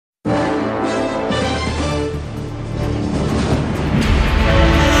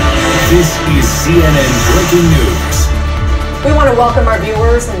This is CNN Breaking News. We want to welcome our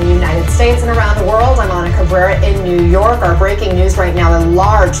viewers in the United States and around the world. I'm Anna Cabrera in New York. Our breaking news right now, a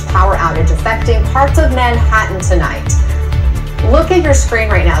large power outage affecting parts of Manhattan tonight. Look at your screen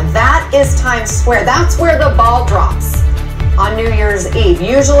right now. That is Times Square. That's where the ball drops on New Year's Eve.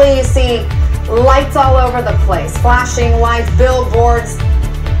 Usually you see lights all over the place, flashing lights, billboards.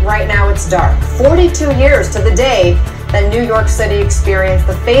 Right now it's dark. 42 years to the day that New York City experienced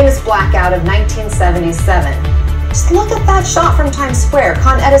the famous blackout of 1977. Just look at that shot from Times Square.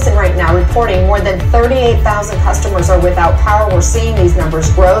 Con Edison right now reporting more than 38,000 customers are without power. We're seeing these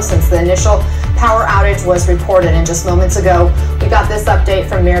numbers grow since the initial power outage was reported. And just moments ago, we got this update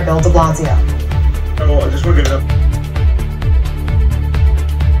from Mayor Bill de Blasio. I just want to get it up.